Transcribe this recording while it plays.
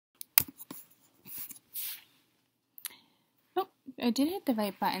I did hit the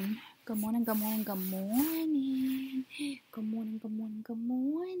right button. Good morning, good morning, good morning. Good morning, good morning, good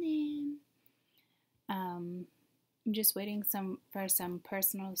morning. I'm just waiting for some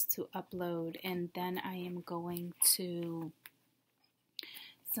personals to upload, and then I am going to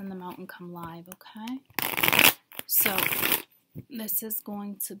send them out and come live, okay? So this is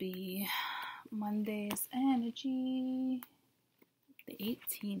going to be Monday's energy, the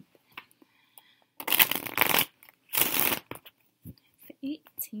 18th. The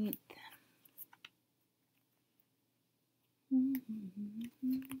 18th.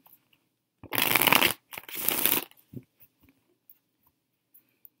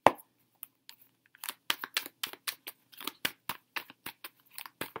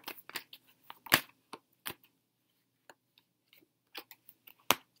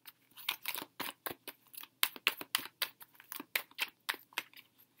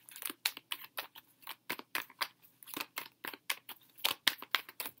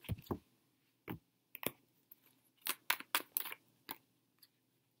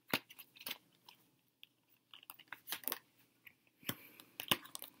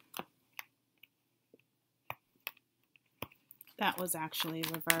 That was actually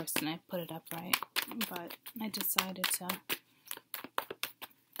reversed and I put it up right, but I decided to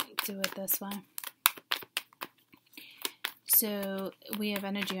do it this way. So we have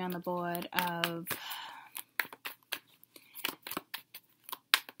energy on the board of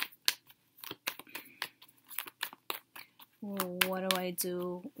what do I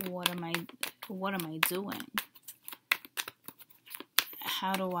do? What am I doing?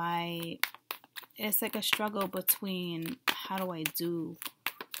 How do I, it's like a struggle between how do I do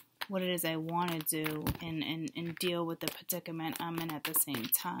what it is I want to do and deal with the predicament I'm in at the same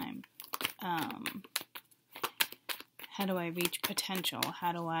time. How do I reach potential?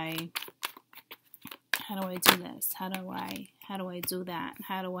 How do I do this? How do I do that?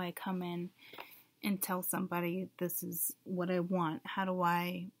 How do I come in and tell somebody this is what I want? How do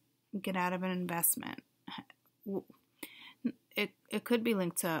I get out of an investment? It could be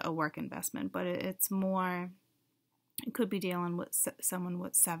linked to a work investment, but it's more, it could be dealing with someone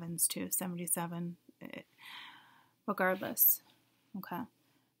with sevens too, 77, regardless. Okay.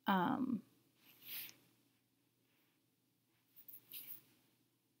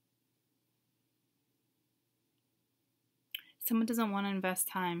 Someone doesn't want to invest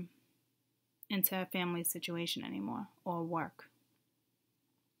time into a family situation anymore or work.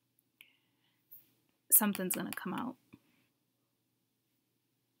 Something's going to come out.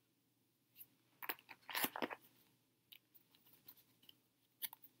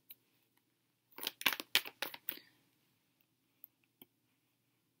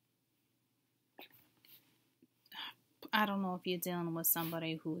 I don't know if you're dealing with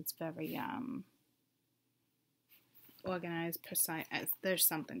somebody who's very organized, precise. There's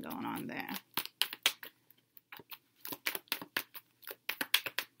something going on there.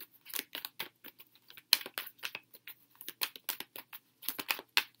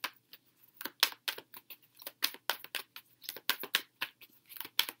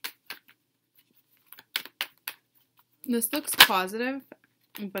 This looks positive,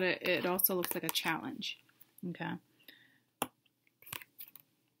 but it also looks like a challenge. Okay.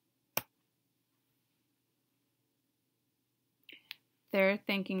 They're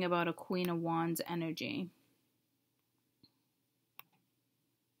thinking about a Queen of Wands energy.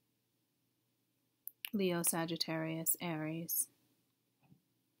 Leo, Sagittarius, Aries.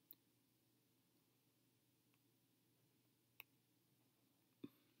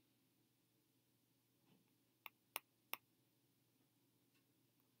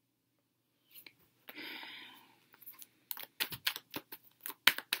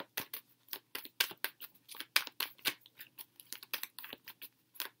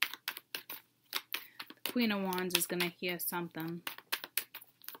 Queen of Wands is going to hear something.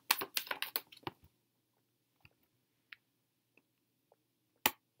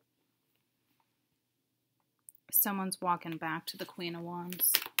 Someone's walking back to the Queen of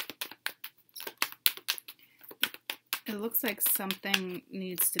Wands. It looks like something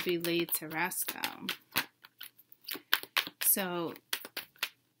needs to be laid to rest, though. So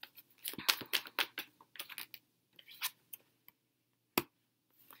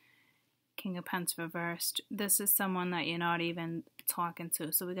King of Pentacles reversed. This is someone that you're not even talking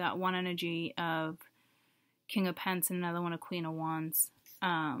to. So we got one energy of King of Pentacles and another one of Queen of Wands.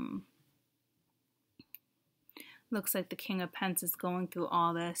 Looks like the King of Pentacles is going through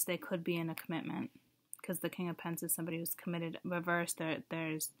all this. They could be in a commitment because the King of Pentacles is somebody who's committed. Reversed, they're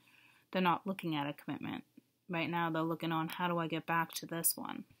not looking at a commitment. Right now they're looking on, how do I get back to this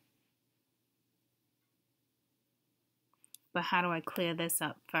one? But how do I clear this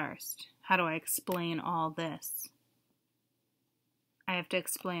up first? How do I explain all this? I have to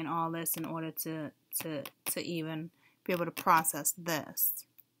explain all this in order to even be able to process this.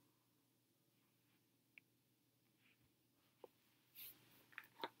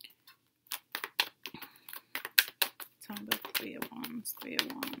 Tell me about Three of Wands. Three of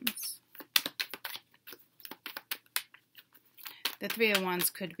Wands. The Three of Wands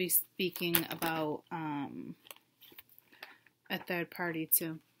could be speaking about a third party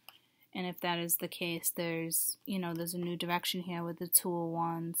too. And if that is the case, there's a new direction here with the Two of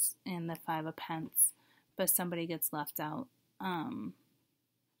Wands and the Five of Pence. But somebody gets left out.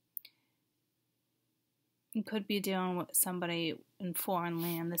 You could be dealing with somebody in foreign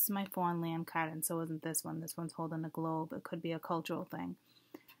land. This is my foreign land card, and so isn't this one. This one's holding a globe. It could be a cultural thing.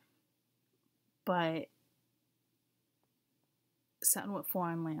 But something with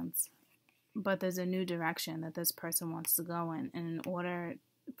foreign lands. But there's a new direction that this person wants to go in. And in order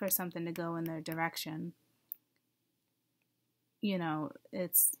for something to go in their direction, they're in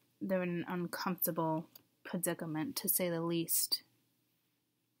an uncomfortable predicament, to say the least,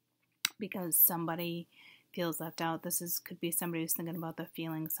 because somebody feels left out. Could be somebody who's thinking about their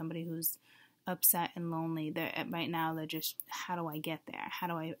feelings, somebody who's upset and lonely. Right now they're just, how do I get there? How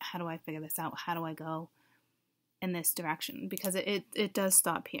do I figure this out? How do I go in this direction? Because it does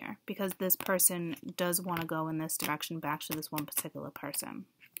stop here, because this person does want to go in this direction back to this one particular person.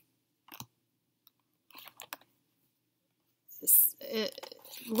 It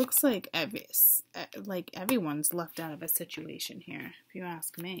looks like everyone's left out of a situation here, if you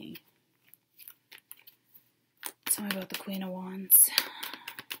ask me. Tell me about the Queen of Wands.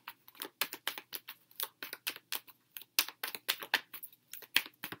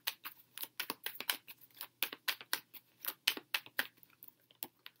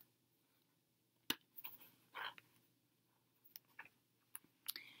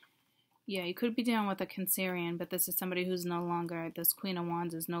 Yeah, you could be dealing with a Cancerian, but this is somebody who's no longer, this Queen of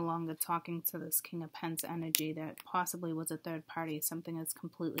Wands is no longer talking to this King of Pence energy that possibly was a third party. Something is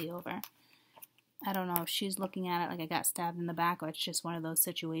completely over. I don't know if she's looking at it like I got stabbed in the back, or it's just one of those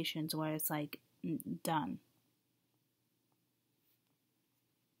situations where it's like, done.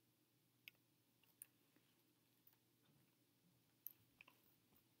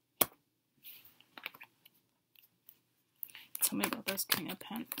 Tell me about this King of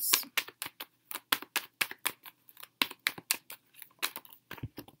Pence.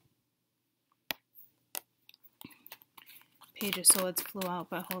 Page of Swords flew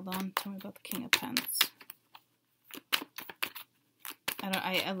out, but hold on. Tell me about the King of Pence.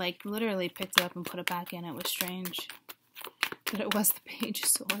 I like literally picked it up and put it back in. It was strange. But it was the Page of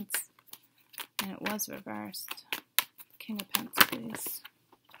Swords. And it was reversed. King of Pence, please.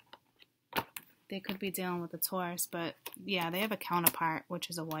 They could be dealing with a Taurus, but yeah, they have a counterpart,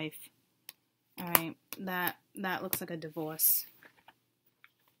 which is a wife. Alright, that looks like a divorce.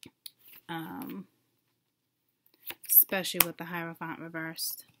 Especially with the Hierophant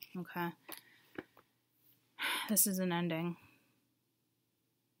reversed. Okay. This is an ending.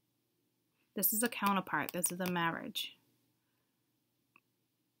 This is a counterpart. This is a marriage.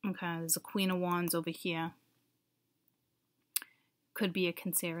 Okay, there's a Queen of Wands over here. Could be a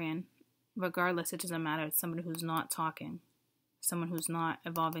Cancerian. Regardless, it doesn't matter. It's somebody who's not talking. Someone who's not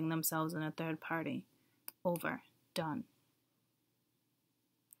involving themselves in a third party. Over. Done.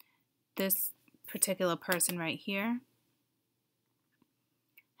 This particular person right here,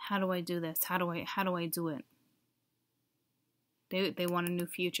 how do I do this? How do I do it? They want a new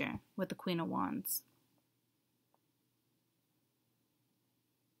future with the Queen of Wands.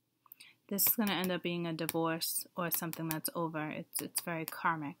 This is going to end up being a divorce or something that's over. It's very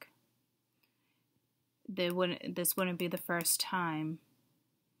karmic. This wouldn't be the first time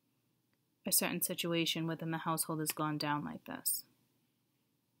a certain situation within the household has gone down like this.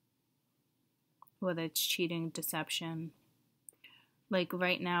 Whether it's cheating, deception. Like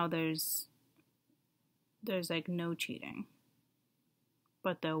right now there's like no cheating.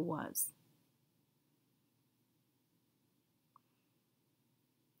 But there was.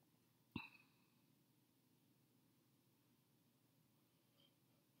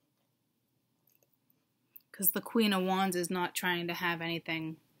 Because the Queen of Wands is not trying to have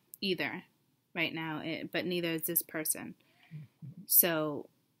anything either right now, but neither is this person. So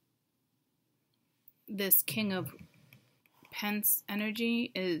this King of Pence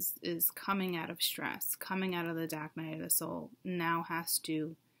energy is coming out of stress, coming out of the dark night of the soul, now has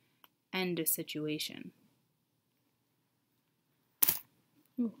to end a situation.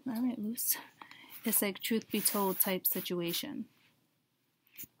 Ooh, all right, loose. It's like truth be told type situation.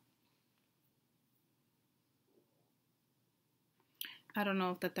 I don't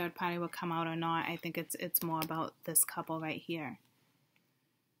know if the third party will come out or not. I think it's more about this couple right here.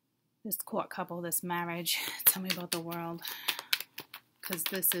 This court couple, this marriage. Tell me about the world. Because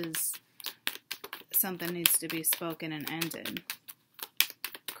this is something needs to be spoken and ended.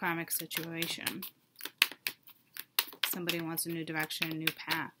 Karmic situation. Somebody wants a new direction, a new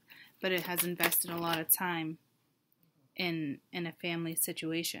path. But it has invested a lot of time in a family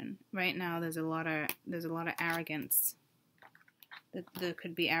situation. Right now there's a lot of arrogance. There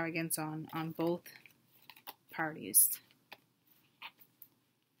could be arrogance on both parties.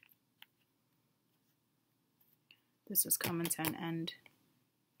 This is coming to an end.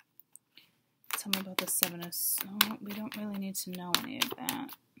 Tell me about the Seven of... Oh, we don't really need to know any of that.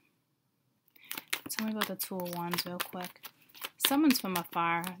 Tell me about the Two of Wands real quick. Someone's from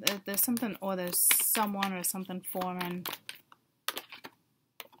afar. There's something, or there's someone or something foreign.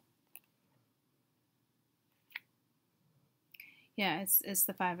 Yeah, it's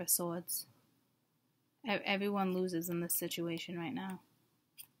the Five of Swords. Everyone loses in this situation right now.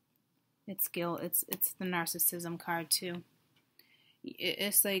 It's guilt. It's the narcissism card too.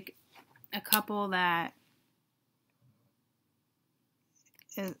 It's like a couple that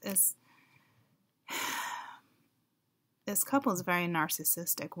is this couple is very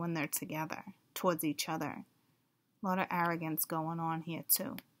narcissistic when they're together towards each other. A lot of arrogance going on here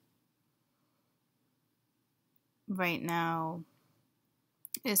too. Right now,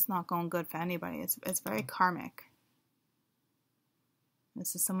 it's not going good for anybody. It's very karmic.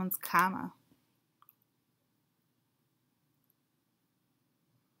 This is someone's karma.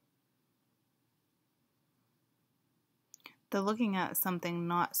 They're looking at something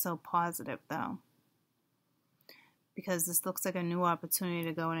not so positive though, because this looks like a new opportunity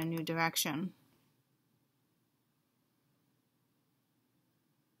to go in a new direction.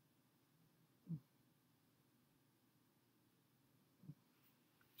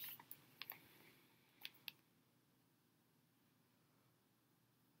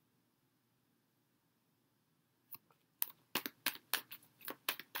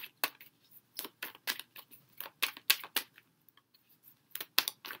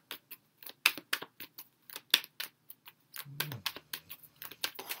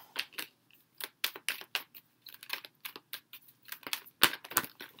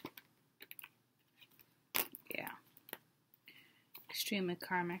 Extremely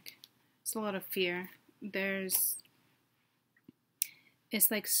karmic. It's a lot of fear. It's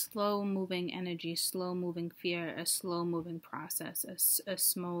like slow moving energy, slow moving fear, a slow moving process, a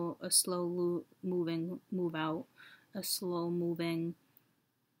slow moving move out, a slow moving,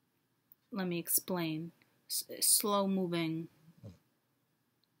 let me explain, slow moving,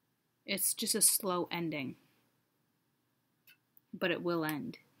 it's just a slow ending, but it will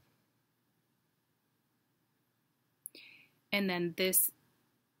end. And then this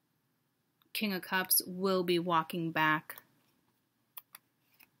King of Cups will be walking back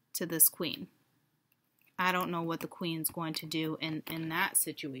to this Queen. I don't know what the Queen's going to do in that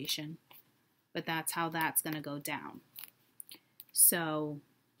situation, but that's how that's going to go down. So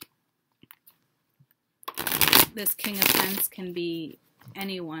this King of Pentacles can be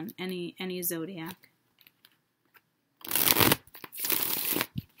anyone, any zodiac.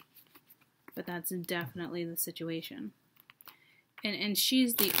 But that's definitely the situation. And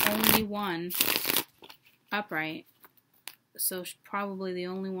she's the only one upright, so she's probably the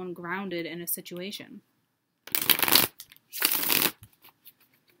only one grounded in a situation.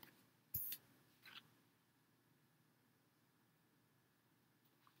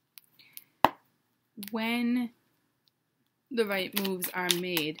 When the right moves are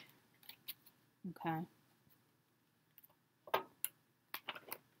made, okay,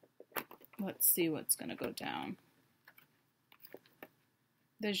 let's see what's going to go down.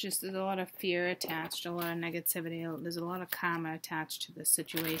 There's a lot of fear attached, a lot of negativity. There's a lot of karma attached to this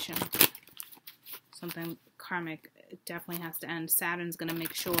situation. Something karmic. It definitely has to end. Saturn's going to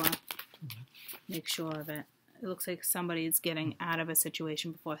make sure of it. It looks like somebody's getting out of a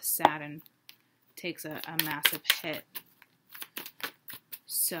situation before Saturn takes a massive hit.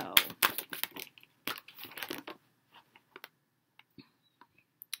 So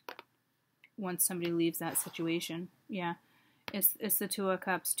once somebody leaves that situation, yeah. It's the Two of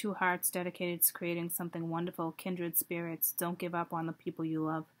Cups, two hearts dedicated to creating something wonderful, kindred spirits. Don't give up on the people you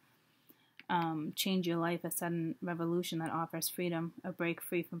love. Change your life, a sudden revolution that offers freedom, a break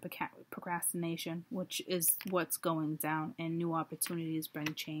free from procrastination, which is what's going down, and new opportunities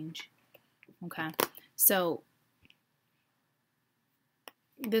bring change. Okay, so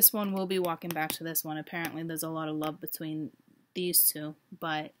this one will be walking back to this one. Apparently there's a lot of love between these two,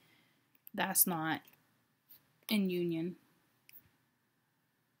 but that's not in union.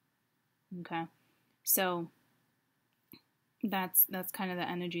 Okay, so that's kind of the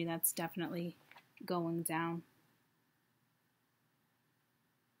energy that's definitely going down.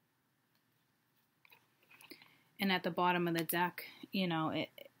 And at the bottom of the deck, you know,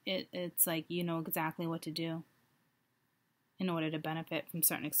 it's like you know exactly what to do in order to benefit from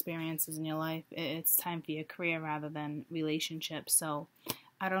certain experiences in your life. It's time for your career rather than relationships. So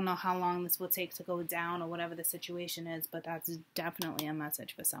I don't know how long this will take to go down or whatever the situation is, but that's definitely a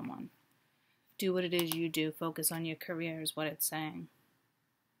message for someone. Do what it is you do. Focus on your career is what it's saying.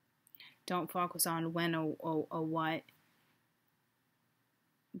 Don't focus on when or what.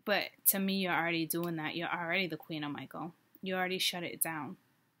 But to me, you're already doing that. You're already the Queen of Michael. You already shut it down.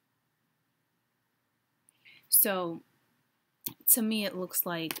 So to me, it looks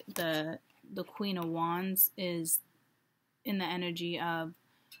like the Queen of Wands is in the energy of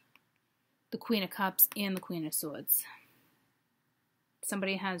the Queen of Cups and the Queen of Swords.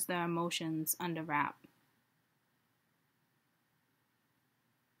 Somebody has their emotions under wrap.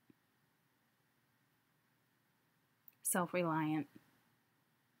 Self-reliant.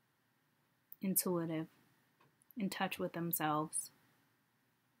 Intuitive. In touch with themselves.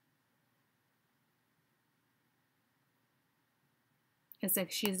 It's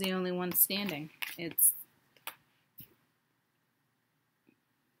like she's the only one standing.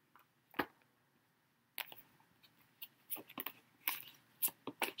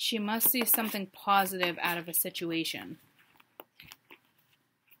 She must see something positive out of a situation.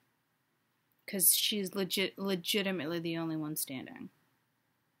 Because she's legitimately the only one standing.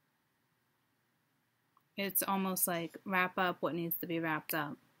 It's almost like wrap up what needs to be wrapped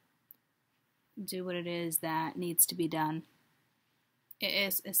up. Do what it is that needs to be done.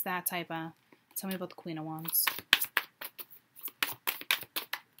 It's that type of... Tell me about the Queen of Wands.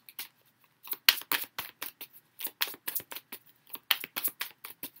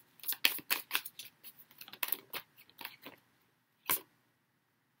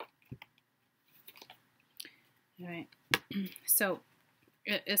 All right. So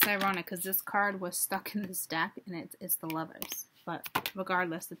it's ironic because this card was stuck in this deck and it's the Lovers. But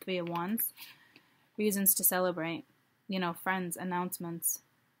regardless, the Three of Wands, reasons to celebrate. You know, friends, announcements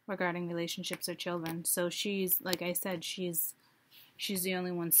regarding relationships or children. So she's, like I said, she's the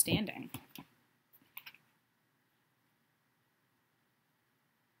only one standing.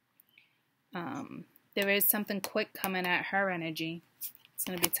 There is something quick coming at her energy. It's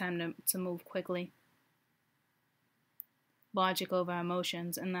going to be time to move quickly. Logic over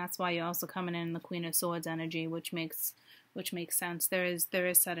emotions, and that's why you're also coming in the Queen of Swords energy, which makes sense. There is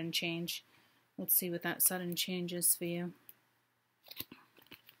sudden change. Let's see what that sudden change is for you.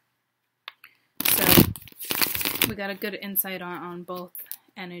 So we got a good insight on both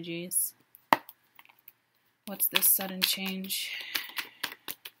energies. What's this sudden change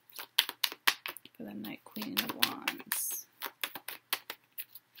for the Night Queen of Wands?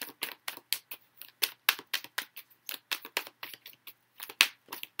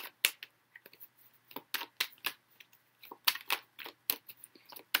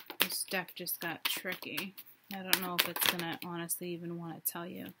 This deck just got tricky. I don't know if it's going to honestly even want to tell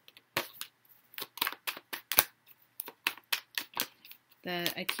you.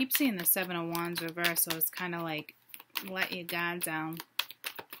 I keep seeing the Seven of Wands reverse, so it's kind of like, let your guard down.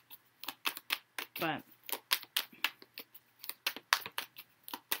 But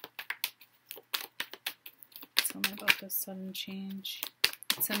tell me about the sudden change.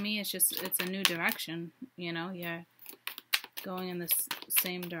 To me, it's a new direction. You know, you're going in this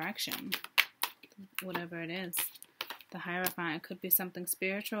same direction. Whatever it is. The Hierophant, it could be something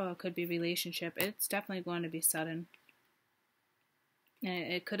spiritual, it could be relationship. It's definitely going to be sudden.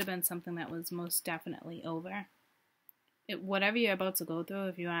 And it could have been something that was most definitely over. Whatever you're about to go through,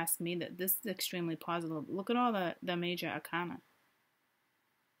 if you ask me, that this is extremely positive. Look at all the major arcana.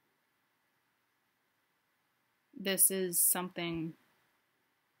 This is something...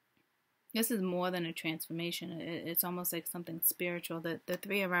 This is more than a transformation. It's almost like something spiritual. The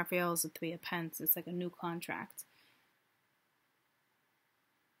Three of Raphael is the Three of Pence. It's like a new contract.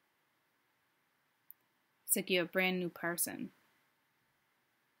 It's like you're a brand new person.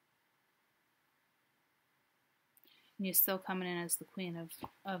 And you're still coming in as the Queen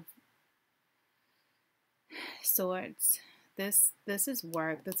of Swords. This is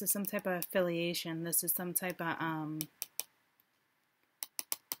work. This is some type of affiliation. This is some type of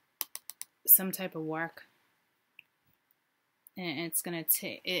work. And it's gonna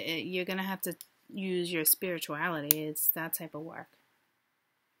take. You're gonna have to use your spirituality. It's that type of work.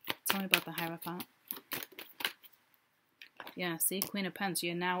 Tell me about the Hierophant. Yeah, see, Queen of Pence.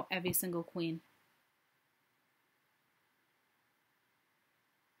 You're now every single queen.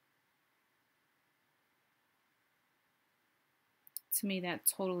 To me, that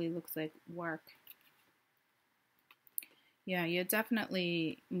totally looks like work. Yeah, you're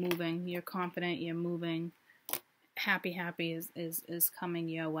definitely moving. You're confident. You're moving. Happy is coming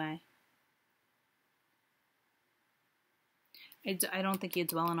your way. I don't think you're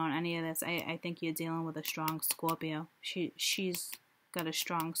dwelling on any of this. I think you're dealing with a strong Scorpio. She's got a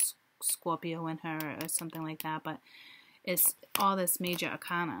strong Scorpio in her or something like that. But it's all this major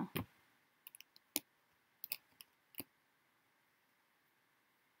arcana.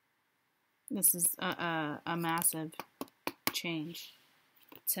 This is a massive change.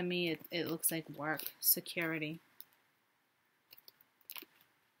 To me, it looks like work, security.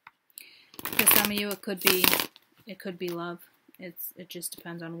 For some of you, it could be love. It just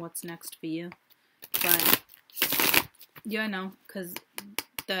depends on what's next for you. But yeah, no, because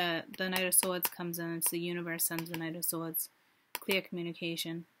the Knight of Swords comes in. It's the universe sends the Knight of Swords. Clear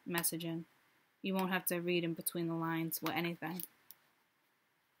communication, messaging. You won't have to read in between the lines with anything.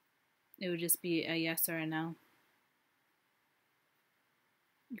 It would just be a yes or a no.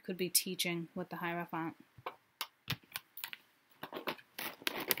 You could be teaching with the Hierophant.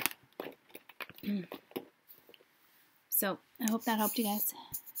 So, I hope that helped you guys.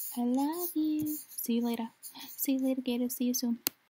 I love you. See you later. See you later, Gators. See you soon.